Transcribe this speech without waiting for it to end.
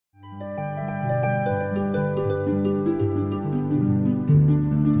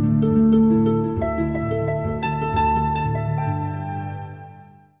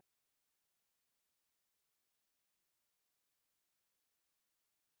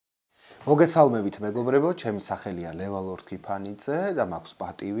მოგესალმებით მეგობრებო, ჩემი სახელია ლევან ლორთქიფანიდze და მაქვს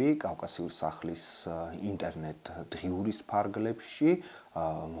პატივი კავკასიური სახლის ინტერნეტ დღიურის ფარგლებში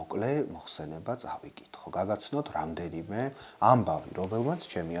მოკლე მოხსენება წავიკითხო. გაგაცნოთ რამდენიმე ამბავი, რომელმაც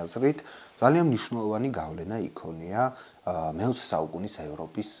ჩემი აზრით ძალიან მნიშვნელოვანი გავლენა იქონია მე-20 საუკუნის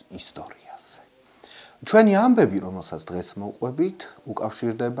ევროპის ისტორიაზე. ჩვენი ამბები, რომელსაც დღეს მოვყვებით,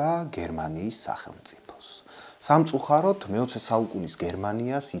 უკავშირდება გერმანიის სახელმწიფოს. სამწუხაროდ მე-20 საუკუნის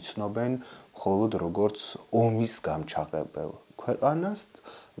გერმანიას იცნობენ მხოლოდ როგორც ომის გამჩაღებელ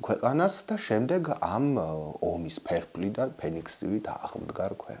ქვეყანას და შემდეგ ამ ომის ფერფლიდან ფენიქსივით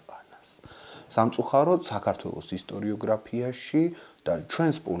აღმდგარ ქვეყანას. სამწუხაროდ საქართველოს ისტორიოგრაფიაში და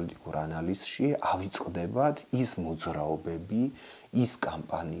ჩვენს პოლიტიკურ ანალიზში ავიწყდებათ ის მოძრაობები, ის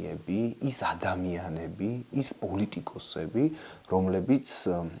კამპანიები, ის ადამიანები, ის პოლიტიკოსები, რომლებიც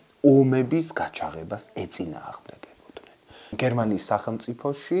ომების გაჩაღებას ეწინააღმდეგებოდნენ. გერმანიის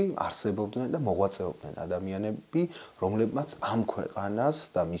სახელმწიფოში არსებობდნენ და მოღვაწეობდნენ ადამიანები, რომლებმაც ამ ქვეყანას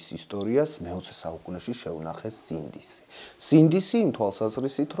და მის ისტორიას მე-20 საუკუნეში შეუნახეს სინდისი. სინდისი იმ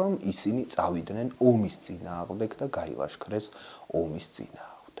თვალსაზრისით, რომ ისინი წავიდნენ ომის წინააღმდეგ და გაილაშქრეს ომის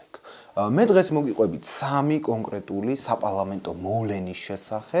წინააღმდეგ. მე დღეს მოგიყვებით 3 კონკრეტული საპარლამენტო მოვლენის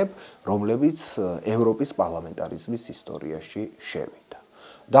შესახებ, რომლებიც ევროპის პარლამენტარიზმის ისტორიაში შევიდა.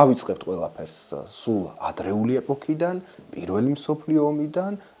 დავიწყებთ ყველაფერს სულ ადრეული ეპოქიდან, პირველი მსოფლიო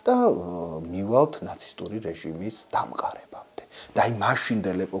ომიდან და მივალთ ნაცისტური რეჟიმის დამყარებამდე. და აი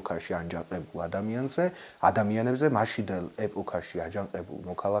მაშინდელ ეპოქაში ანჯაყებულ ადამიანებზე, მაშინდელ ეპოქაში აჯანყებულ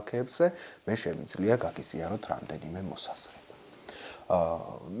მოქალაქეებზე მე შემიძლია გაგიზიაროთ რამდენიმე მოსაზრება.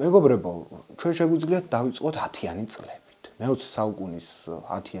 მეგობრებო, ჩვენ შეგვიძლია დავიწყოთ 10-იანი წლები. მე-20 საუკუნის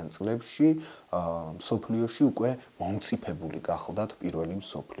 10-იან წლებში მსოფლიოში უკვე მომწიფებული გახლდათ პირველი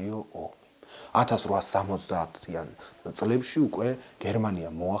მსოფლიო ომი. 1870-იან წლებში უკვე გერმანია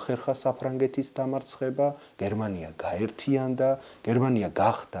მოახერხა საფრანგეთის დამარცხება, გერმანია გაერთიანდა, გერმანია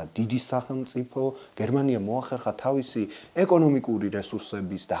გახდა დიდი სახელმწიფო, გერმანია მოახერხა თავისი ეკონომიკური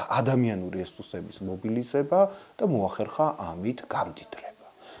რესურსების და ადამიანური რესურსების მობილიზება და მოახერხა ამით გამდიდრება.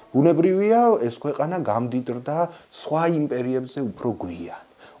 ბუნებრივია, ეს ქვეყანა გამდიდრდა სხვა იმპერიებზე უფრო გვიან.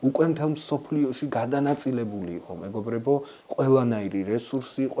 უკვე მთელ მსოფლიოში გადანაწილებული იყო, მეგობრებო, ყველანაირი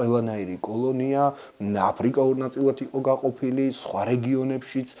რესურსი, ყველანაირი კოლონია, აფრიკა ორ ნაწილად იყო გაყოფილი, სხვა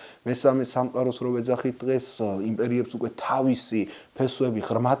რეგიონებშიც მესამე სამყაროს რო ვეძახით დღეს, იმპერიებს უკვე თავისი ფესვები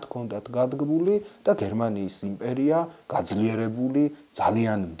ღრმად ჰქონდათ გადგმული და გერმანიის იმპერია გაძლიერებული,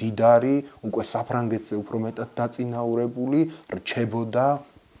 ძალიან მდიდარი, უკვე საფრანგეთზე უფრო მეტად დაწინაურებული,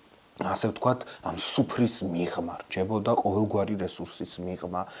 რჩებოდა ასე ვთქვათ, ამ სუფრის მიღმა, რჩებოდა ყოველგვარი რესურსის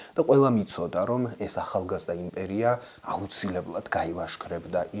მიღმა და ყველამ იცოდა, რომ ეს ახალგაზრდა იმპერია აუცილებლად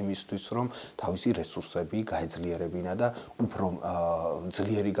გაილაშქრებდა იმისთვის, რომ თავისი რესურსები გაეძლიერებინა და უფრო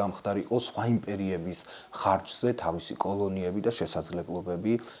ძლიერი გამხდარიყო სხვა იმპერიების ხარჯზე თავისი კოლონიები და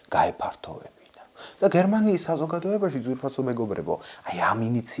შესაძლებლობები გაეფართოვებინა. და გერმანიის საზოგადოებაში ძვირფასო მეგობრებო, აი ამ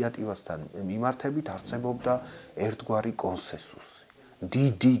ინიციატივასთან მიმართებით არსებობდა ერთგვარი კონსენსუსი.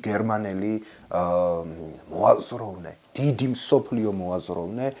 დიდი გერმანელი მოაზროვნე, დიდი მსოფლიო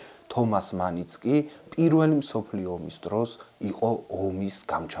მოაზროვნე თომას მანიც კი პირველი მსოფლიო ომის დროს იყო ომის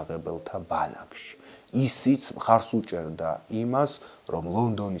გამჩაღებელთა ბანაკში. ისიც მხარს უჭერდა იმას, რომ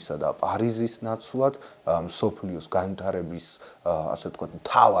ლონდონისა და პარიზის ნაცვლად მსოფლიოს განვითარების, ასე ვთქვათ,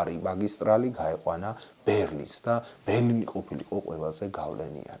 მთავარი მაგისტრალი გაეყვანა ბერლინს და ბერლინი ყოფილიყო ყველაზე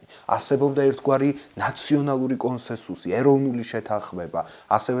გავლენიანი. არსებობდა ერთგვარი ნაციონალური კონსენსუსი, ეროვნული შეთანხმება,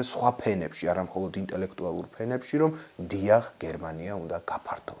 ასევე სხვა ფენებში, არა მხოლოდ ინტელექტუალურ ფენებში, რომ დიახ, გერმანია უნდა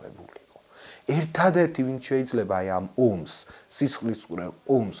გაფართოვებულიყო. ერთადერთი, ვინც შეიძლება აი ამ ომს, სისხლისღვრელ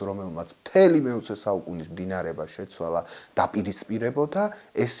ომს, რომელმაც მთელი მე-20 საუკუნის მდინარება შეცვალა, დაპირისპირებოდა,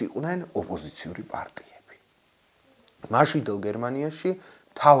 ეს იყვნენ ოპოზიციური პარტიები. მაშინდელ გერმანიაში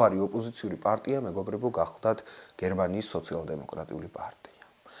მთავარი ოპოზიციური პარტია, მეგობრებო, გახლდათ გერმანიის სოციალ-დემოკრატიული პარტია.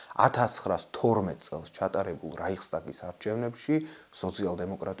 1912 წელს ჩატარებულ რაიხსტაგის არჩევნებში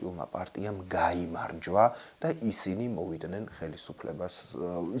სოციალ-დემოკრატიულმა პარტიამ გაიმარჯვა და ისინი მოვიდნენ ხელისუფლებას,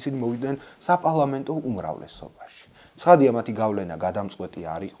 ისინი მოვიდნენ საპარლამენტო უმრავლესობაში. ცხადია, მათი გავლენა გადამწყვეტი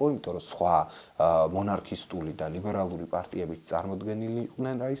არ იყო, იმიტომ რომ სხვა მონარქისტული და ლიბერალური პარტიებიც წარმოდგენილი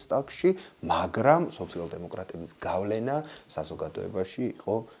იყვნენ რაიხსტაგში, მაგრამ სოციალ-დემოკრატების გავლენა საზოგადოებაში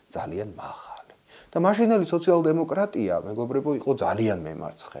იყო ძალიან მაღალი. და მაშინდელი სოციალ-დემოკრატია, მეგობრებო, იყო ძალიან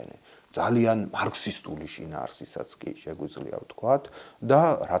მემარცხენე, ძალიან მარქსისტული შინაარსისაც კი შეგვიძლია ვთქვათ და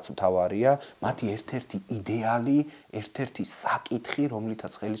რაც მთავარია, მათი ერთ-ერთი იდეალი, ერთ-ერთი საკითხი,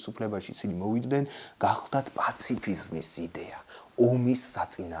 რომლითაც ხელისუფლებაში ისინი მოვიდნენ, გახლდათ პაციფიზმის იდეა, ომის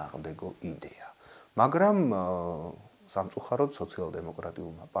საწინააღმდეგო იდეა. მაგრამ სამწუხაროდ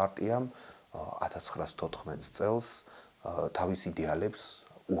სოციალ-დემოკრატიულმა პარტიამ 1914 წელს თავის იდეალებს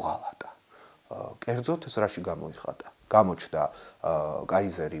უღალატა. კერძოდ ეს რაში გამოიხატა? გამოჩნდა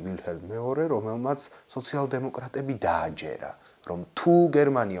კაიზერი ვილჰელმ მეორე, რომელმაც სოციალ-დემოკრატები დააჯერა, რომ თუ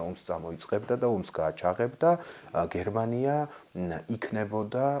გერმანია ომს წამოიწყებდა და ომს გააჩაღებდა, გერმანია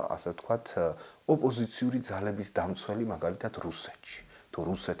იქნებოდა, ასე ვთქვათ, ოპოზიციური ძალების დამცველი, მაგალითად რუსეთში. თუ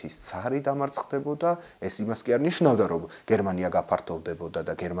რუსეთის ცარი დამარცხდებოდა, ეს იმას კი არ ნიშნავდა, რომ გერმანია გაფართოვდებოდა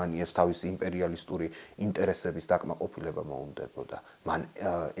და გერმანიას თავის იმპერიალისტური ინტერესების დაკმაყოფილება მოუნდებოდა. მან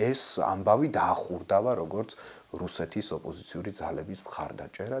ეს ამბავი დაახურდავა, როგორც რუსეთის ოპოზიციური ძალების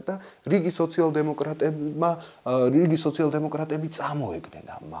მხარდაჭერა და რიგი სოციალ-დემოკრატები წამოეგნენ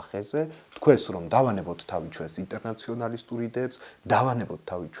ამ მახეზე, თქვეს, რომ დავანებოთ თავი ჩვენს ინტერნაციონალისტურ იდეებს, დავანებოთ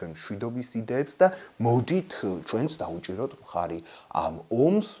თავი ჩვენ მშვიდობის იდეებს და მოდით ჩვენც დაუჭიროთ მხარი ამ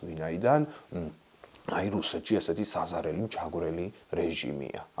ომს, ვინაიდან აი რუსეთში ესეთი საზარელი ჩაგვრელი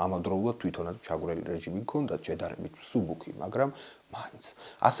რეჟიმია. ამავდროულად თვითონაც ჩაგვრელი რეჟიმი ჰქონდა შედარებით მსუბუქი, მაგრამ მაინც.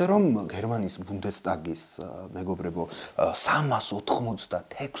 ასე რომ გერმანიის ბუნდესტაგის მეგობრებო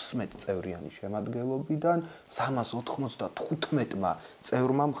 396 წევრიანი შემადგენლობიდან 395-მა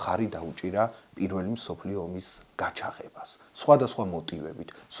წევრმა მხარი დაუჭირა პირველი მსოფლიო ომის გაჩაღებას. სხვადასხვა მოტივებით.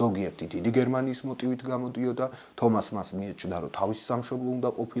 ზოგიერთი დიდი გერმანიის მოტივით გამოდიოდა, თომას მას მიეჭდა, რომ თავისი სამშობლო უნდა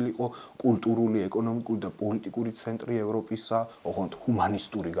ყოფილიყო კულტურული, ეკონომიკური და პოლიტიკური ცენტრი ევროპისა, ოღონდ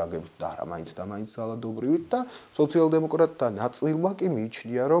ჰუმანისტური გაგებით და არა მაინც და მაინც ძალადობრივით და სოციალ-დემოკრატთა ნაწილმა კი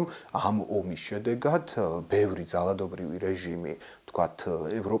მიიჩნია, რომ ამ ომის შედეგად ბევრი ძალადობრივი რეჟიმი, თქვათ,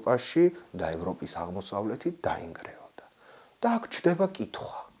 ევროპაში და ევროპის აღმოსავლეთით დაინგრეოდა. და აქ ჩდება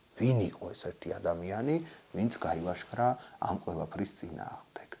კითხვა. ვინ იყო ეს ერთი ადამიანი, ვინც გაილაშქრა ამ ყველაფრის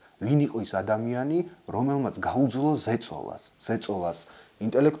წინააღმდეგ? ვინ იყო ის ადამიანი, რომელმაც გაუძლო ზეწოლას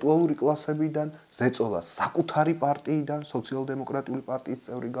ინტელექტუალური კლასებიდან, ზეწოლას საკუთარი პარტიიდან, სოციალ-დემოკრატიული პარტიის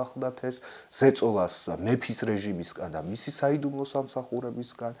წევრი გახლდათ ეს, ზეწოლას მეფის რეჟიმისგან და მისი საიდუმლო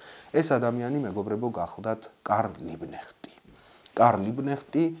სამსახურებისგან? ეს ადამიანი, მეგობრებო, გახლდათ კარლ ლიბკნეხტი. კარლ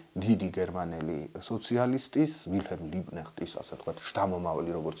ლიბკნეხტი, დიდი გერმანელი სოციალისტის, ვილჰელმ ლიბკნეხტის, ასე ვთქვათ, შთამომავალი,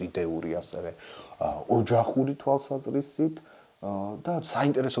 როგორც იდეური, ასევე ოჯახური თვალსაზრისით და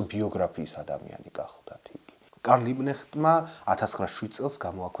საინტერესო ბიოგრაფიის ადამიანი გახლდათ იგი. კარლ ლიბკნეხტმა 1907 წელს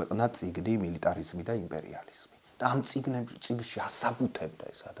გამოაქვეყნა წიგნი მილიტარიზმი და იმპერიალიზმი. და ამ წიგნში ასაბუთებდა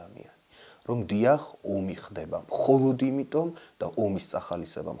ეს ადამიანი, რომ დიახ, ომი ხდება მხოლოდ იმიტომ და ომის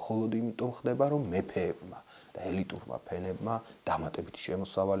წახალისება მხოლოდ იმიტომ ხდება, რომ მეფეებმა და ელიტურმა ფენებმა დამატებითი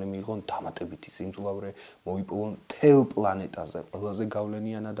შემოსავალი მიიღონ, დამატებითი სიმძლავრე მოიპოვონ, მთელ პლანეტაზე ყველაზე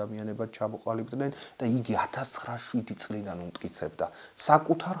გავლენიან ადამიანებად ჩამოყალიბდნენ და იგი 1907 წლიდან უმტკიცებდა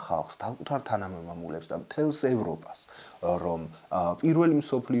საკუთარ ხალხს, საკუთარ თანამემამულებს და მთელს ევროპას, რომ პირველი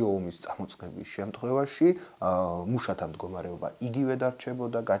მსოფლიო ომის წამოწყების შემთხვევაში მუშათა მდგომარეობა იგივე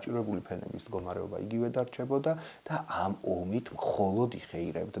დარჩებოდა, გაჭირვებული ფენების მდგომარეობა იგივე დარჩებოდა და ამ ომით მხოლოდ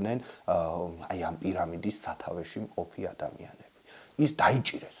იხეირებდნენ აი ამ პირამიდის სათავეში მყოფი ადამიანები. ის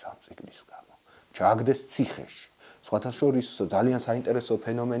დაიჭირეს ამ წიგნის გამო. ჩააგდეს ციხეში. სხვათა შორის ძალიან საინტერესო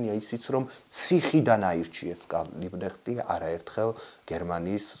ფენომენია ისიც, რომ ციხიდან აირჩიეს კარლ ლიბკნეხტი არაერთხელ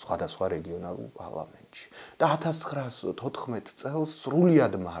გერმანიის სხვადასხვა რეგიონალურ პარლამენტში. და 1914 წელს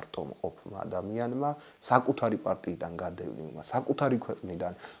სრულიად მარტო მყოფმა ადამიანმა, საკუთარი პარტიიდან გადევლილმა, საკუთარი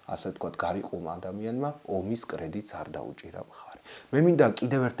ქვეყნიდან, ასე ვთქვათ, გარიყულმა ადამიანმა ომის კრედიტს არ დაუჭირა მხარი. მე მინდა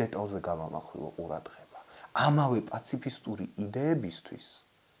კიდევ ერთ დეტალზე გამამახვილო ყურადღება. ამავე პაციფისტური იდეებისთვის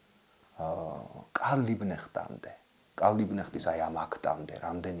კარლ ლიბკნეხტის აი ამ აქტამდე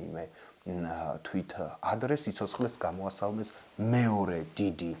რამდენიმე თვით ადრე სიცოცხლეს გამოასალმეს მეორე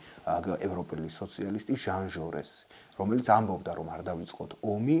დიდი ევროპელი სოციალისტი ჟან ჟორესი, რომელიც ამბობდა, რომ არ დავიწყოთ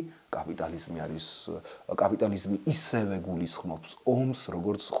ომი, კაპიტალიზმი ისევე გულისხმობს ომს,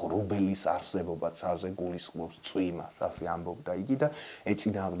 როგორც ღრუბელის არსებობაც ასე გულისხმობს წვიმას, ასე ამბობდა იგი და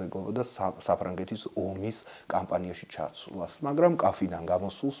ეწინააღმდეგებოდა საფრანგეთის ომის კამპანიაში ჩასვლას, მაგრამ კაფიდან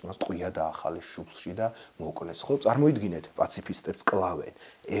გამოსულს მას ტყვია დაახალეს შუბლში და მოკლეს. ხო, წარმოიდგინეთ, პაციფისტებს კლავენ,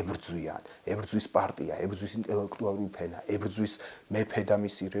 ებრძვიან, ებრძვის პარტია, ებრძვის ინტელექტუალური ფენა, ებრძვის მეფე და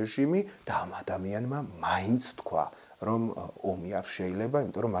მისი რეჟიმი და ამ ადამიანმა მაინც თქვა, რომ ომი არ შეიძლება,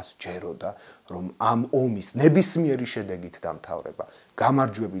 იმიტომ რომ მას ჯეროდა, რომ ამ ომის ნებისმიერი შედეგით დამთავრება,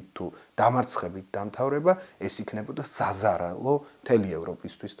 გამარჯვებით თუ დამარცხებით დამთავრება, ეს იქნებოდა საზარალო მთელი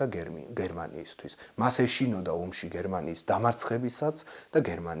ევროპისთვის და გერმანიისთვის. მას ეშინოდა ომში გერმანიის დამარცხებისაც და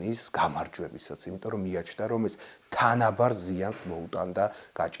გერმანიის გამარჯვებისაც, იმიტომ რომ მიაჩნდა, რომ ეს თანაბარ ზიანს მოუტანდა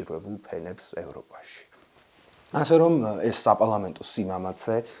გაჭირვებულ ფენებს ევროპაში. ასე რომ ეს საპარლამენტო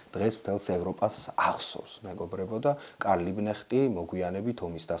სიმამაცე დღეს მთელს ევროპას ახსოვს, მეგობრებო და კარლ ლიბკნეხტი მოგვიანებით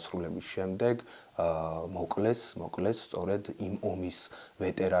ომის დასრულების შემდეგ მოკლეს სწორედ იმ ომის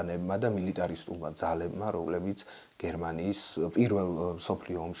ვეტერანებმა და მილიტარისტულმა ძალებმა, რომლებიც გერმანიის პირველ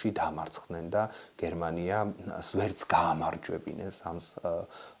მსოფლიო ომში დამარცხდნენ და გერმანია ვერც გაამარჯვებინეს ამ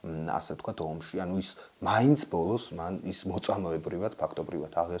ასე ვთქვათ ომში. ანუ ის მაინც ბოლოს მან ის მოწამოებრივად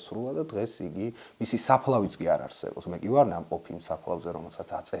ფაქტობრივად აღესრულა და დღეს იგი მისი საფლავიც კი არ არსებობს. მე კი ვარ ნამყოფი იმ საფლავზე, რომელსაც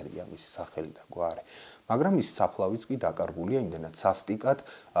აწერია მისი სახელი და გვარი. მაგრამ ის საფლავიც კი დაკარგულია იმდენად სასტიკად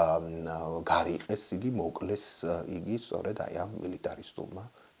გარიყეს იგი, მოკლეს იგი სწორედ აი ამ მილიტარისტულმა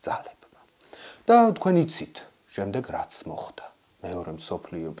ძალებმა. და თქვენ იცით შემდეგ რაც მოხდა.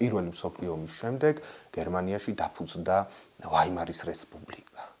 პირველი მსოფლიო ომის შემდეგ გერმანიაში დაფუძნდა ვაიმარის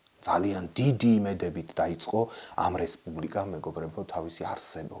რესპუბლიკა. ძალიან დიდი იმედებით დაიწყო ამ რესპუბლიკამ მეგობრებო თავისი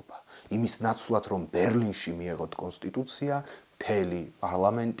არსებობა. იმის ნაცვლად რომ ბერლინში მიეღოთ კონსტიტუცია, მთელი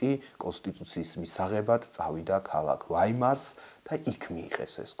პარლამენტი კონსტიტუციის მისაღებად წავიდა ქალაქ ვაიმარს და იქ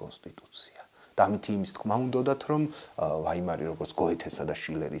მიიღეს ეს კონსტიტუცია. და ამით იმის თქმა უნდათ რომ ვაიმარი როგორც გოეთესა და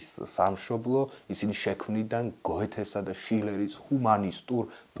შილერის სამშობლო, ისინი შექმნიდან გოეთესა და შილერის ჰუმანისტურ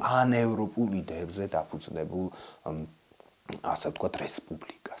პანევროპულ იდეებზე დაფუძნებულ ასე ვთქვათ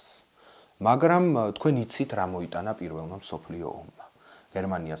რესპუბლიკას. მაგრამ თქვენ იცით რა მოიტანა პირველმა მსოფლიო ომმა.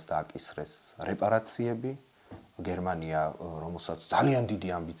 გერმანიას დააკისრეს რეპარაციები, გერმანია, რომელსაც ძალიან დიდი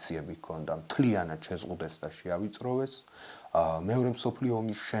ამბიციები ჰქონდა, მთლიანად შეზღუდეს და შეავიწროვეს. მეორე მსოფლიო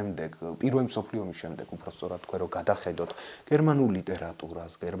ომის შემდეგ, პირველი მსოფლიო ომის შემდეგ, უბრალოდ თქვენ რომ გადახედოთ გერმანულ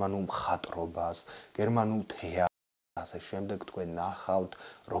ლიტერატურას, გერმანულ მხატვრობას, გერმანულ თეატრს, ასე შემდეგ თქვენ ნახავთ,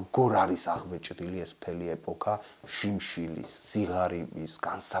 როგორ არის აღბეჭდილი ეს მთელი ეპოქა შიმშილის, სიღარიბის,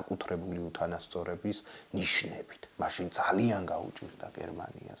 განსაკუთრებული უთანასწორების ნიშნებით. მაშინ ძალიან გაუჭირდა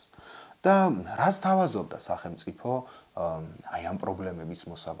გერმანიას. და რას თავაზობდა სახელმწიფო აი ამ პრობლემების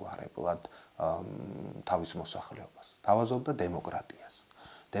მოსაგვარებლად თავის მოსახლეობას? თავაზობდა დემოკრატიას.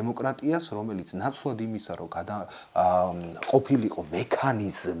 დემოკრატიას, რომელიც ნაცვლად იმისა, რომ ყოფილიყო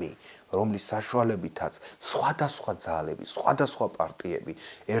მექანიზმი, რომლის საშუალებითაც სხვადასხვა ძალები, სხვადასხვა პარტიები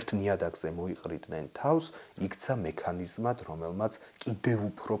ერთ ნიადაგზე მოიყრიდნენ თავს, იქცა მექანიზმად, რომელმაც კიდევ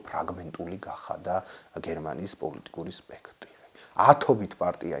უფრო ფრაგმენტული გახადა გერმანიის პოლიტიკური სპექტრი. ათობით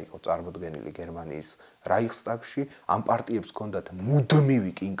პარტია იყო წარმოდგენილი გერმანიის რაიხსტაგში, ამ პარტიებს ჰქონდათ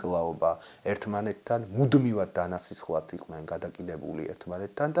მუდმივი კინკლაობა ერთმანეთთან, მუდმივად დანასისხლად იყვნენ გადაკიდებული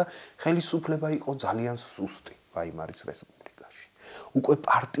ერთმანეთთან და ხელისუფლება იყო ძალიან სუსტი ვაიმარის რესპუბლიკაში. უკვე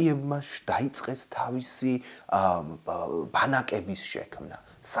პარტიებმა დაიწყეს თავისი ბანაკების შექმნა,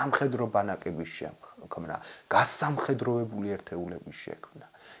 სამხედრო ბანაკების შექმნა, გასამხედროებული ერთეულების შექმნა.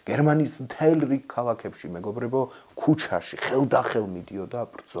 გერმანიის მთელ რიგ ქალაქებში, მეგობრებო, ქუჩაში ხელდახელ მიდიოდა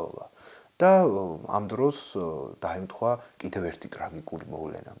ბრძოლა. და ამ დროს დაემთხვა კიდევ ერთი ტრაგიკული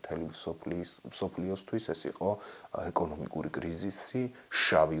მოვლენა მთელი მსოფლიოსთვის, ეს იყო ეკონომიკური კრიზისი,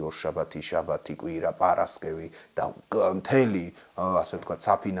 შავი ორშაბათი, შაბათი, კვირა, პარასკევი და მთელი, ასე ვთქვათ,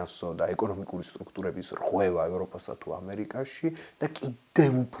 საფინანსო და ეკონომიკური სტრუქტურების რღვევა ევროპასა თუ ამერიკაში და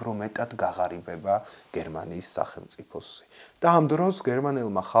კიდევ უფრო მეტად გაღარიბება გერმანიის სახელმწიფოსი. და ამ დროს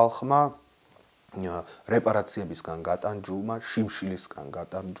გერმანელმა ხალხმა რეპარაციებისგან გატანჯულმა, შიმშილისგან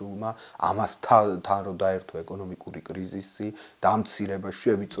გატანჯულმა, ამასთან რო დაერთო ეკონომიკური კრიზისი, დამცირება,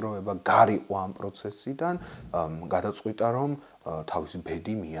 შევიწროება, გარიყვა ამ პროცესიდან, გადაწყვიტა რომ თავისი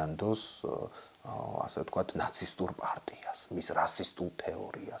ბედი მიანდოს ასე ვთქვათ ნაცისტურ პარტიას, მის რასისტულ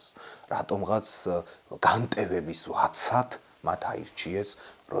თეორიას, რატომღაც განტევების ვაცად მათ აირჩიეს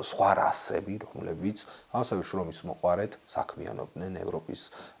სხვა რასები, რომლებიც ასევე შრომის მოყვარედ საქმიანობდნენ ევროპის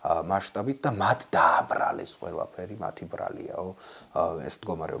მასშტაბით და მათ დააბრალეს ყველაფერი, მათი ბრალიაო ეს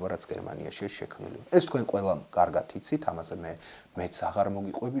მდგომარეობა, რაც გერმანიაში შექმნილი. ეს თქვენ ყველა კარგად იცით, ამაზე მეც აღარ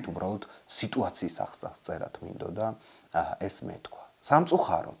მოგიყვებით, უბრალოდ სიტუაციის აღწერად მინდოდა ეს მეთქვა.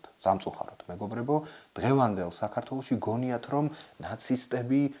 სამწუხაროდ, მეგობრებო, დღევანდელ საქართველოში გონიათ, რომ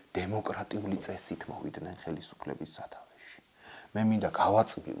ნაცისტები დემოკრატიული წესით მოვიდნენ ხელისუფლების სათავეში. მე მინდა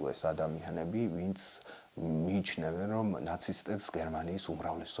გავაწმილო ეს ადამიანები, ვინც მიიჩნევენ, რომ ნაცისტებს გერმანიის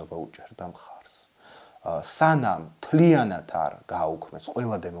უმრავლესობა უჭერდა მხარს. სანამ მთლიანად არ გააუქმეს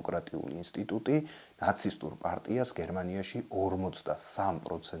ყველა დემოკრატიული ინსტიტუტი, ნაცისტურ პარტიას გერმანიაში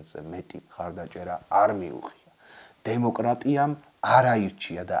 53%-ზე მეტი მხარდაჭერა არ მიუღია. დემოკრატიამ არ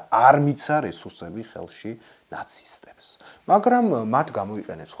აირჩია და არ მიცა რესურსები ხელში ნაცისტებს. მაგრამ მათ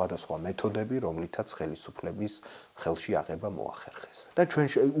გამოიყენეს სხვადასხვა მეთოდები, რომლითაც ხელისუფლების ხელში აღება მოახერხეს. და ჩვენ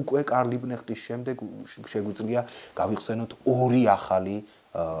უკვე ლიბკნეხტის შემდეგ შეგვიძლია გავიხსენოთ ორი ახალი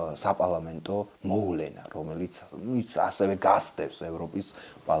საპარლამენტო მოვლენა, რომელიც ასევე გასდევს ევროპის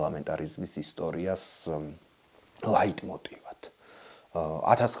პარლამენტარიზმის ისტორიას ლაიტმოტივად.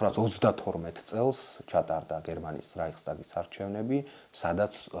 1932 წელს ჩატარდა გერმანიის რაიხსტაგის არჩევნები,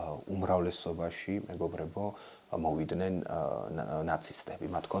 სადაც უმრავლესობაში, მეგობრებო, მოვიდნენ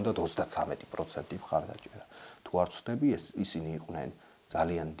ნაცისტები. მათ ჰქონდათ 33% მხარდაჭერა. თუ არ ვცდები, ისინი იყვნენ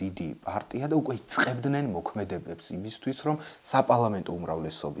ძალიან დიდი პარტია და უკვე იწყებდნენ მოქმედებებს იმისთვის, რომ საპარლამენტო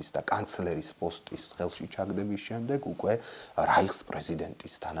უმრავლესობის და კანცლერის პოსტის ხელში ჩაგდების შემდეგ უკვე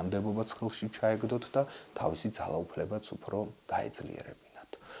რაიხსპრეზიდენტის თანამდებობაც ხელში ჩაეგდოთ და თავისი ძალაუფლებაც უფრო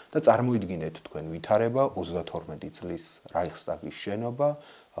გაეძლიერებინათ. და წარმოიდგინეთ თქვენ ვითარება 32 წლის რაიხსტაგის შენობა,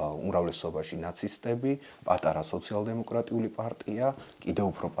 უმრავლესობაში ნაცისტები, პატარა სოციალ-დემოკრატიული პარტია,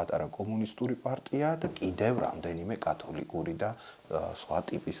 კიდევ უფრო პატარა კომუნისტური პარტია და კიდევ რამდენიმე კათოლიკური და სხვა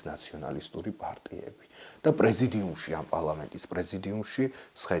ტიპის ნაციონალისტური პარტიები. და პრეზიდიუმში, ამ პარლამენტის პრეზიდიუმში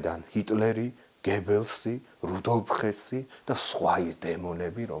სხედან ჰიტლერი, გებელსი, რუდოლფ ჰესი და სხვა ის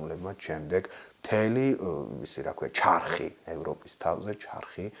დემონები, რომლებმაც შემდეგ მთელი ისი რა ქვია, ჩარხი ევროპის თავზე,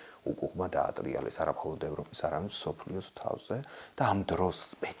 ჩარხი უკუღმა დაატრიალეს არა მხოლოდ ევროპის, არამედ მსოფლიოს თავზე და ამ დროს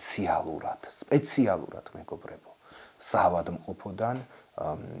სპეციალურად მეგობრებო, საავადმყოფოდან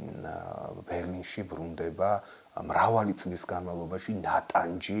ბერლინში ბრუნდება მრავალი წლის განმავლობაში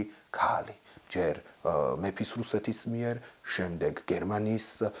ნატანჯი ქალი. ჯერ მეფის რუსეთის მიერ, შემდეგ გერმანიის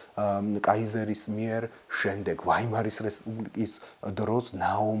კაიზერის მიერ, შემდეგ ვაიმარის რესპუბლიკის დროს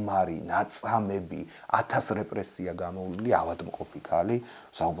ნაომარი, ნაწამები, 1000 რეპრესია გამოვლილი ავადმყოფი ქალი,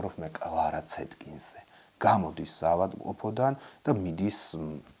 საუბრობ მე კლარა ცეტკინზე. გამოდის ავადმყოფოდან და მიდის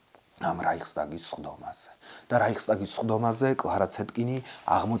ამ რაიხსტაგის სხდომაზე. და რაიხსტაგის სხდომაზე კლარა ცეტკინი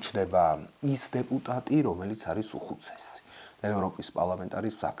აღმოჩნდება ის დეპუტატი, რომელიც არის უხუცესი. ევროპის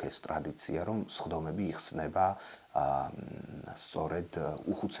პარლამენტარიზმს აქ ეს ტრადიცია, რომ სხდომები იხსნება სწორედ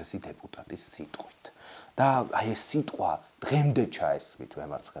უხუცესი დეპუტატის სიტყვით. და აი ეს სიტყვა დღემდე ჩაესვით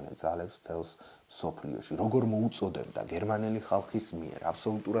მემარცხენე ძალებს თელს სოფლიოში, როგორ მოუწოდებდა გერმანელი ხალხის მიერ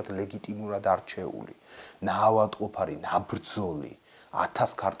აბსოლუტურად ლეგიტიმურად არჩეული, ნაავადმყოფარი, ნაბრძოლი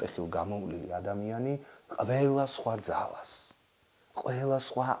 1000 ქარტეხილ გამოვლილი ადამიანი ყველა სხვა ძალას, ყველა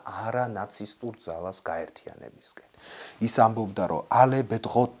სხვა არა ნაცისტურ ძალას გაერთიანებისკენ. ის ამბობდა, რომ alle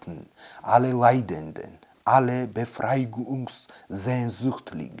bedrohten, alle leidenden, alle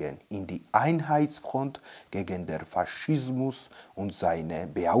Befreiungssehnsüchtigen in die Einheitsfront gegen den Faschismus und seine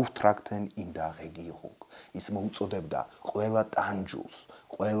Beauftragten in der Regierung. ის მოუწოდებდა ყველა ტანჯულს,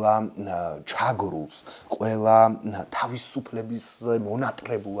 ყველა ჩაგრულს, ყველა თავისუფლების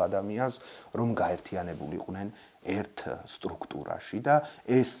მონატრებულ ადამიანს, რომ გაერთიანებულიყვნენ ერთ სტრუქტურაში და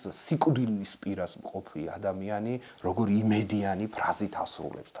ეს სიკვდილის პირას მყოფი ადამიანი, როგორ იმედიანი ფრაზით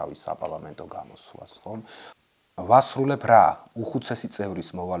ასრულებს თავის საპარლამენტო გამოსვლას, ხომ? ვასრულებ რა, უხუცესი წევრის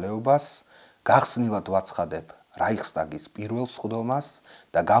მოვალეობას, გახსნილად ვაცხადებ რაიხსტაგის პირველ სხდომას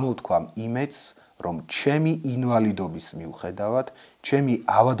და გამოვთქვამ იმედს, რომ ჩემი ინვალიდობის მიუხედავად, ჩემი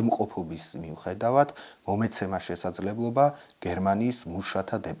ავადმყოფობის მიუხედავად მომეცემა შესაძლებლობა გერმანიის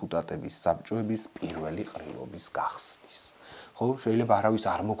მუშათა დეპუტატების საბჭოების პირველი ყრილობის გახსნის. ხო, შეიძლება არავის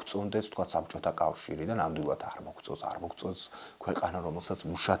არ მოგწონდეს, თქვა საბჭოთა კავშირი და ნამდვილად არ მოგწონს ქვეყანა, რომელსაც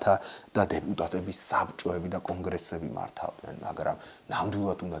მუშათა და დეპუტატების საბჭოები და კონგრესები მართავდნენ, მაგრამ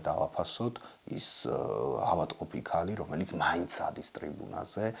ნამდვილად უნდა დავაფასოთ ის ავადმყოფი ქალი, რომელიც მაინც ადის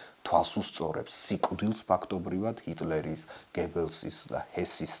ტრიბუნაზე, თვალს უსწორებს სიკვდილს ფაქტობრივად ჰიტლერის, გებელსის და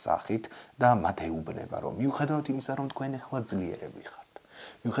ჰესის სახით და მათ ეუბნება, რომ მიუხედავად იმისა, რომ თქვენ ახლა ძლიერები ხართ,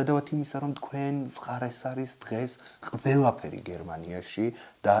 მიუხედავად იმისა, რომ თქვენ მხარეს არის დღეს ყველაფერი გერმანიაში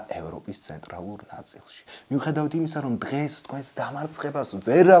და ევროპის ცენტრალურ ნაწილში. მიუხედავად იმისა, რომ დღეს თქვენს დამარცხებას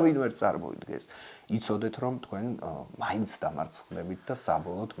ვერავინ ვერ წარმოიდგენს, იცოდეთ, რომ თქვენ მაინც დამარცხდებით და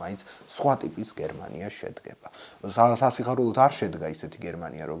საბოლოოდ მაინც სხვა ტიპის გერმანია შედგება. სასიხარულოდ არ შედგა ისეთი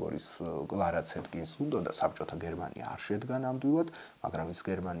გერმანია, როგორიც კლარა ცეტკინს უნდა და საბჭოთა გერმანია არ შედგა ნამდვილად, მაგრამ ის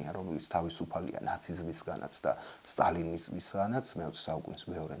გერმანია, რომელიც თავისუფალია ნაციზმისგანაც და სტალინიზმისგანაც მე-20 საუკუნის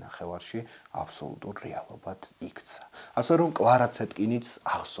მეორე ნახევარში აბსოლუტურ რეალობად იქცა. ასე რომ კლარა ცეტკინიც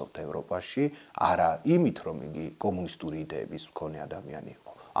ახსოვთ ევროპაში, არა იმით, რომ იგი კომუნისტური იდეების მქონე ადამიანი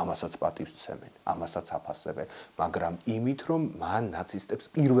იყო, ამასაც პატივს სცემენ, ამასაც აფასებენ, მაგრამ იმით, რომ მან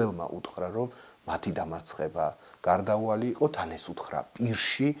ნაცისტებს პირველმა უთხრა, რომ მათი დამარცხება გარდაუვალი იყო, თან ეს უთხრა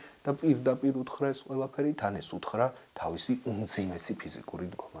პირში და პირდაპირ უთხრა ეს ყველაფერი, თან ეს უთხრა თავისი უმძიმესი ფიზიკური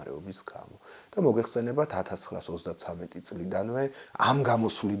მდგომარეობის გამო. და მოგეხსენებათ 1933 წლიდანვე, ამ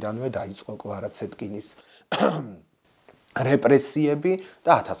გამოსვლიდანვე დაიწყო კლარა ცეტკინის რეპრესიები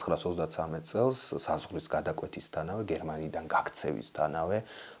და 1933 წელს საზღვრის გადაკვეთისთანავე, გერმანიიდან გაქცევისთანავე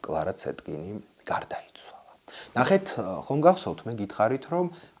კლარა ცეტკინი გარდაიცვალა. ნახეთ, ხომ გახსოვთ, მე გითხარით,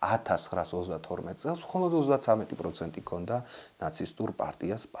 რომ 1932 წელს მხოლოდ 33% ჰქონდა ნაცისტურ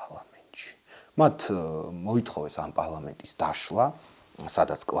პარტიას პარლამენტში. მათ მოითხოვეს ამ პარლამენტის დაშლა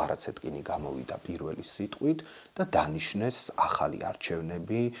სადაც კლარა ცეტკინი გამოვიდა პირველი სიტყვით და დანიშნეს ახალი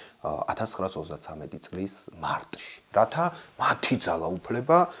არჩევნები 1933 წლის მარტში. რათა მათი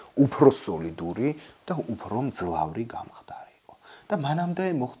ძალაუფლება უფრო სოლიდური და უფრო მძლავრი გამხდარიყო. და მანამდე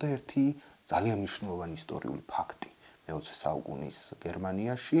მოხდა ერთი ძალიან მნიშვნელოვანი ისტორიული ფაქტი. მე-20 საუკუნის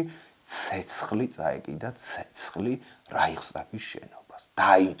გერმანიაში ცეცხლი წაეკიდა ცეცხლი რაიხსტაგის შენობას.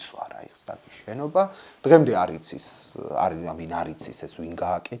 დაიწვა რაიხსტაგის შენობა. დღემდე არ იცის, ვინ არ იცის ეს ვინ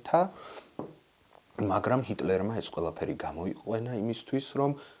გააკეთა, მაგრამ ჰიტლერმა ეს ყველაფერი გამოიყენა იმისთვის,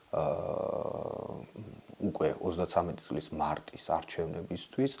 რომ უკვე 33 წლის მარტის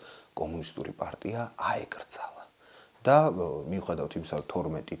არჩევნებისთვის კომუნისტური პარტია აეკრძალა. და მიუხედავად იმისა, რომ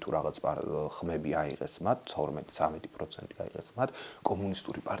 12 თუ რაღაც ხმები აიღეს მათ, 12-13% აიღეს მათ,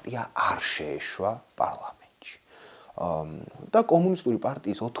 კომუნისტური პარტია არ შეეშვა პარლამენტში. და კომუნისტური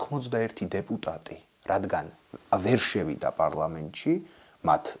პარტიის 91 დეპუტატი, რადგან ვერ შევიდა პარლამენტში,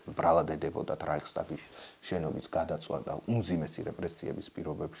 მათ ბრალად ედებოდათ რაიხსტაგის შენობის გადაწვა და უმძიმესი რეპრესიების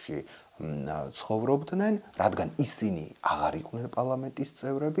პირობებში ცხოვრობდნენ, რადგან ისინი აღარ იყვნენ პარლამენტის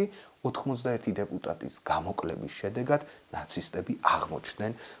წევრები, 91 დეპუტატის გამოკლების შედეგად ნაცისტები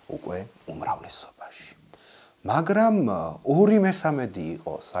აღმოჩნდნენ უკვე უმრავლესობაში. მაგრამ 2/3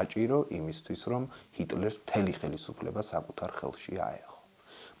 იყო საჭირო იმისთვის, რომ ჰიტლერს მთელი ხელისუფლება საკუთარ ხელში აეღო.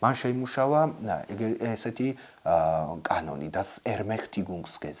 მან შეიმუშავა ესეთი კანონი და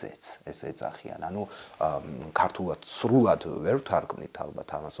ერმეხტიგუნგსგეზეც ეს ეძახიან. ანუ ქართულად სრულად ვერ ვთარგმნით, ალბათ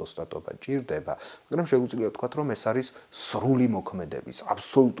ამას ოსტატობა ჭირდება, მაგრამ შეგვიძლია ვთქვათ, რომ ეს არის სრული მოქმედების,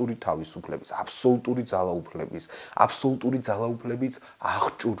 აბსოლუტური თავისუფლების, აბსოლუტური ძალაუფლების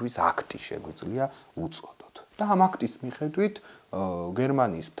აღჭურვის აქტი შეგვიძლია უწოდოთ. და ამ აქტის მიხედვით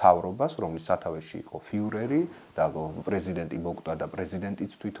გერმანიის მთავრობას, რომლის სათავეში იყო ფიურერი და პრეზიდენტი მოკვდა და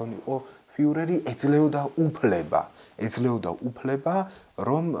პრეზიდენტიც თვითონ იყო ფიურერი, ეძლეოდა უფლება,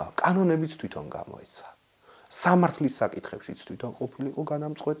 რომ კანონებიც თვითონ გამოეცა. სამართლის საკითხებშიც თვითონ ყოფილიყო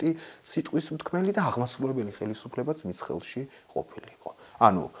განამწყვეტი სიტყვის მთქმელი და აღმასრულებელი ხელისუფლებაც მის ხელში ყოფილიყო.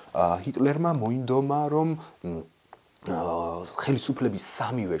 ანუ ჰიტლერმა მოინდომა, რომ ხელისუფლების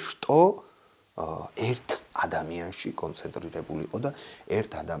სამივე შტო ერთ ადამიანში კონცენტრირებულიყო და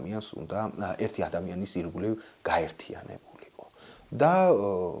ერთი ადამიანის ირგვლივ გაერთიანებულიყო. და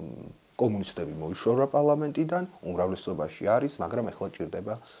კომუნისტები მოიშორა პარლამენტიდან, უმრავლესობაში არის, მაგრამ ახლა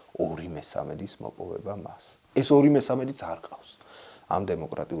ჭირდება 2/3 მოპოვება მას. ეს 2/3-იც არ ყავს ამ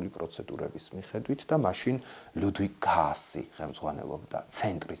დემოკრატიული პროცედურების მიხედვით და მაშინ ლუდვიგ კაასი ხელმძღვანელობდა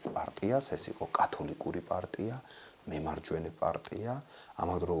ცენტრის პარტიას, ეს იყო კათოლიკური პარტია, მემარჯვენე პარტია,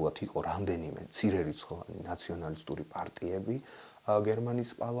 ამავდროულად იყო რამდენიმე მცირერიცხოვანი ნაციონალისტური პარტიები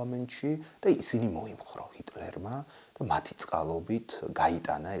გერმანიის პარლამენტში და ისინი მოიმხრო ჰიტლერმა და მათი წყალობით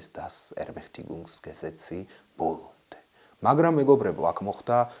გაიტანა ეს das ერმეხტიგუნგსგეზეტსი ბოლომდე. მაგრამ მეგობრებო, აქ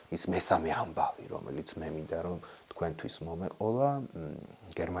მოხდა ის მესამე ამბავი, რომელიც მე მინდა რომ თქვენთვის მომეყოლა.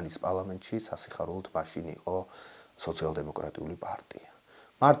 გერმანიის პარლამენტში სასიხარულოდ მაშინ იყო სოციალ-დემოკრატიული პარტია.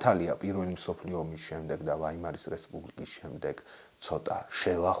 მართალია პირველი მსოფლიო ომის შემდეგ და ვაიმარის რესპუბლიკის შემდეგ ცოტა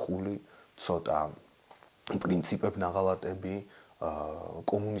შელახული, ცოტა პრინციპებნაღალატები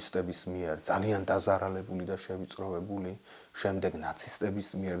კომუნისტების მიერ ძალიან დაზარალებული და შევიწროვებული, შემდეგ ნაცისტების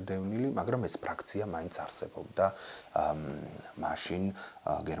მიერ დევნილი, მაგრამ ეს ფრაქცია მაინც არსებობდა მაშინ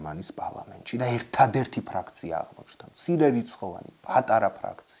გერმანიის პარლამენტში და ერთადერთი ფრაქცია აღმოჩნდა, მცირერიცხოვანი, პატარა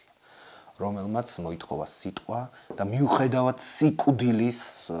ფრაქცია, რომელმაც მოითხოვა სიტყვა და მიუხედავად სიკვდილის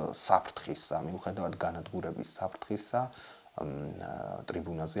საფრთხისა, მიუხედავად განადგურების საფრთხისა,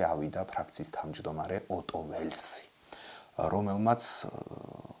 ტრიბუნაზე ავიდა ფრაქციის თავმჯდომარე ოტო ველსი, რომელმაც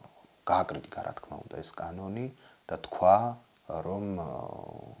გააკრიტიკა, რა თქმა უნდა, ეს კანონი და თქვა, რომ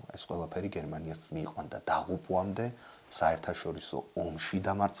ეს ყველაფერი გერმანიას მიიყვანდა დაღუპვამდე, საერთაშორისო ომში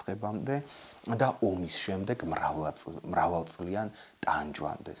დამარცხებამდე და ომის შემდეგ მრავალწლიან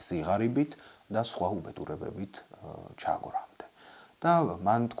ტანჯვამდე, სიღარიბით და სხვა უბედურებებით ჩაგვრამდე. და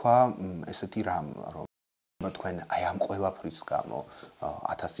მან თქვა ესეთი რამ, რომ თქვენ აი ამ ყველაფრის გამო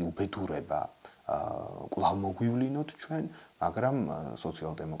 1000 უბედურება კვლავ მოგვივლინოთ ჩვენ, მაგრამ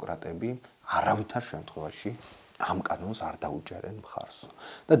სოციალ-დემოკრატები არავითარ შემთხვევაში ამ კანონს არ დაუჭერენ მხარსო.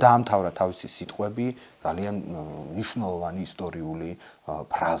 და დაამთავრა თავისი სიტყვები ძალიან მნიშვნელოვანი ისტორიული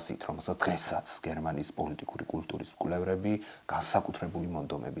ფრაზით, რომელსაც დღესაც გერმანიის პოლიტიკური კულტურის მკვლევრები განსაკუთრებული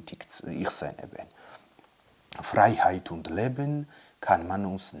მონდომებით იხსენებენ. Freiheit und Leben kann man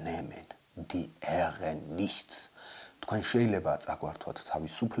uns nehmen, die Ehre nichts. თქვენ შეიძლება წაგვართვათ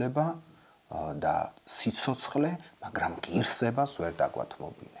თავისუფლება და სიცოცხლე, მაგრამ ღირსებას ვერ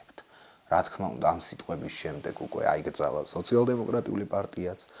დაგვათმობინებთ. რა თქმა უნდა ამ სიტყვების შემდეგ უკვე აიგზალა სოციალ-დემოკრატიული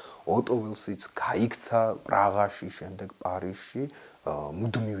პარტიაც, ოტო ველსიც გაიქცა პრაღაში, შემდეგ პარიზში,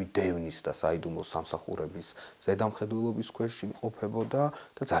 მუდმივი დევნის და საიდუმლო სამსახურების ზედამხედველობის ქვეშ იმყოფებოდა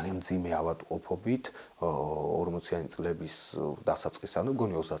და ძალიან მძიმე ავადმყოფობით 40-იანი წლების დასაწყისამდე,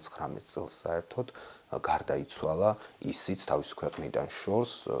 მგონი 39 წელს საერთოდ გარდაიცვალა ისიც თავის ქვეყნიდან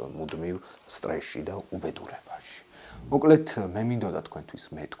შორს მუდმივ სტრესში და უბედურებაში. მოკლედ მე მინდოდა თქვენთვის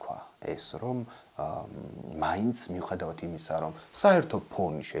მეთქვა ეს რომ მაინც მიუხედავად იმისა რომ საერთო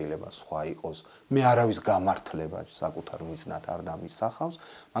ფონი შეიძლება სხვა იყოს მე არავის გამართლება საკუთარ მიზნად არ დამისახავს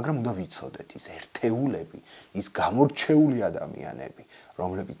მაგრამ უნდა ვიცოდეთ ის ერთეულები ის გამორჩეული ადამიანები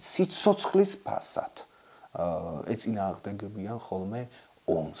რომლებიც სიცოცხლის ფასად ეწინააღმდეგებიან ხოლმე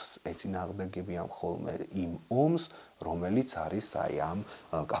ომს ეწინააღმდეგებიან ხოლმე იმ ომს რომელიც არის აი ამ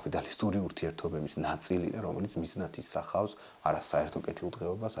კაპიტალისტური ურთიერთობების ნაწილი და რომელიც მიზნად ისახავს არა საერთო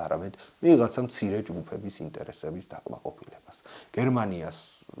კეთილდღეობას, არამედ ვიღაცა მცირე ჯგუფების ინტერესების დაკმაყოფილებას. გერმანიას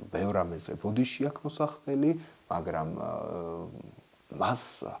ბევრ რამეზე ბოდიში აქვს მოსახდელი, მაგრამ მას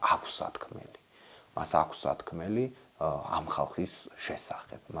აქვს სათქმელი. მას აქვს სათქმელი ამ ხალხის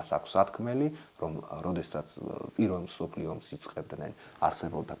შესახებ. მას აქვს სათქმელი, რომ როდესაც პირველ მსოფლიო ომს იწყებდნენ,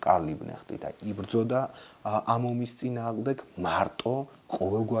 არსებობდა კარლ ლიბკნეხტი და იბრძოდა ამ ომის წინააღმდეგ მარტო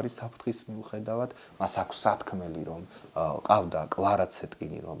ყოველგვარი საფრთხის მიუხედავად, მას აქვს სათქმელი, რომ ყავდა კლარა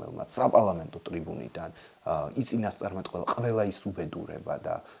ცეტკინი, რომელმაც საპარლამენტო ტრიბუნიდან იწინასწარმეტყველა ყველა ის უბედურება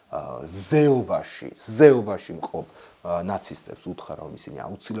და ზეობაში მყოფ ნაცისტებს უთხრა, რომ ისინი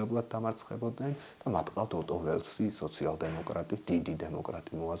აუცილებლად დამარცხებოდნენ და მათ ყავდა ოტო ველსი, სოციალ-დემოკრატი, დიდი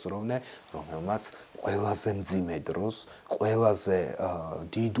დემოკრატი მოაზროვნე, რომელმაც ყველაზე მძიმე დროს, ყველაზე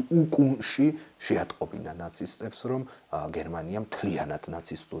დიდ უკუნში შეატყობინა ნაცისტებს, რომ გერმანია მთლიანად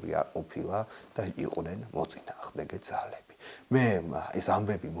ნაცისტური არ ყოფილა და იყვნენ მოწინააღმდეგე ძალები. მე ეს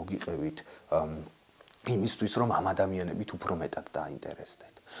ამბები მოგიყევით იმისთვის, რომ ამ ადამიანებით უფრო მეტად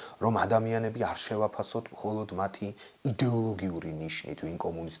დაინტერესდეთ. რომ ადამიანები არ შევაფასოთ მხოლოდ მათი იდეოლოგიური ნიშნით, ვინ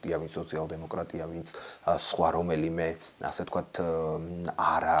კომუნისტია, ვინ სოციალ-დემოკრატია, ვინ სხვა რომელიმე, ასე ვთქვათ,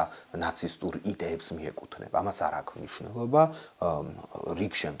 არა ნაცისტურ იდეებს მიეკუთვნება. ამას არ აქვს მნიშვნელობა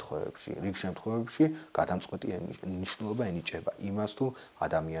რიგ შემთხვევებში გადამწყვეტი მნიშვნელობა ენიჭება იმას, თუ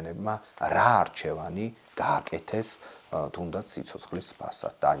ადამიანებმა რა არჩევანი გააკეთეს თუნდაც სიცოცხლის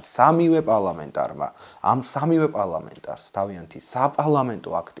ფასად. და სამივე პარლამენტარმა, ამ სამივე პარლამენტარს თავიანთი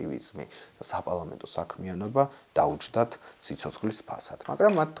საპარლამენტო აქტივიზმი და საპარლამენტო საქმიანობა დაუჯდათ სიცოცხლის ფასად.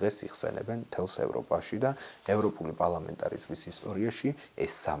 მაგრამ მათ დღეს იხსენებენ მთელს ევროპაში და ევროპული პარლამენტარიზმის ისტორიაში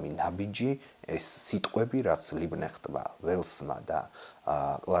ეს სამი ნაბიჯი, ეს სიტყვები, რაც ლიბკნეხტმა, ველსმა და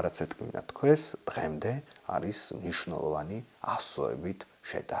კლარა ცეტკინმა თქვეს, დღემდე არის მნიშვნელოვანი ასოებით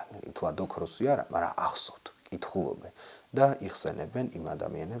შეტანილი. თლად ოქროსი არა, მაგრამ ახსოვთ. ითხოვენ და იხსენებენ იმ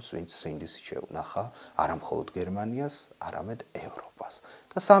ადამიანებს, ვინც სინდისი შეუნახა არა მხოლოდ გერმანიას, არამედ ევროპას.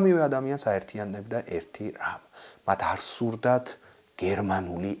 და სამივე ადამიანს აერთიანებდა ერთი რამ. მათ არ სურდათ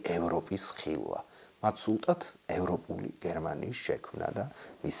გერმანული ევროპის ხილვა. მათ სურდათ ევროპული გერმანიის შექმნა და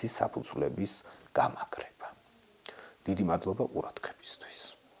მისი საფუძვლების გამაგრება. დიდი მადლობა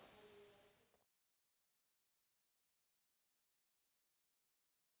ყურადღებისთვის.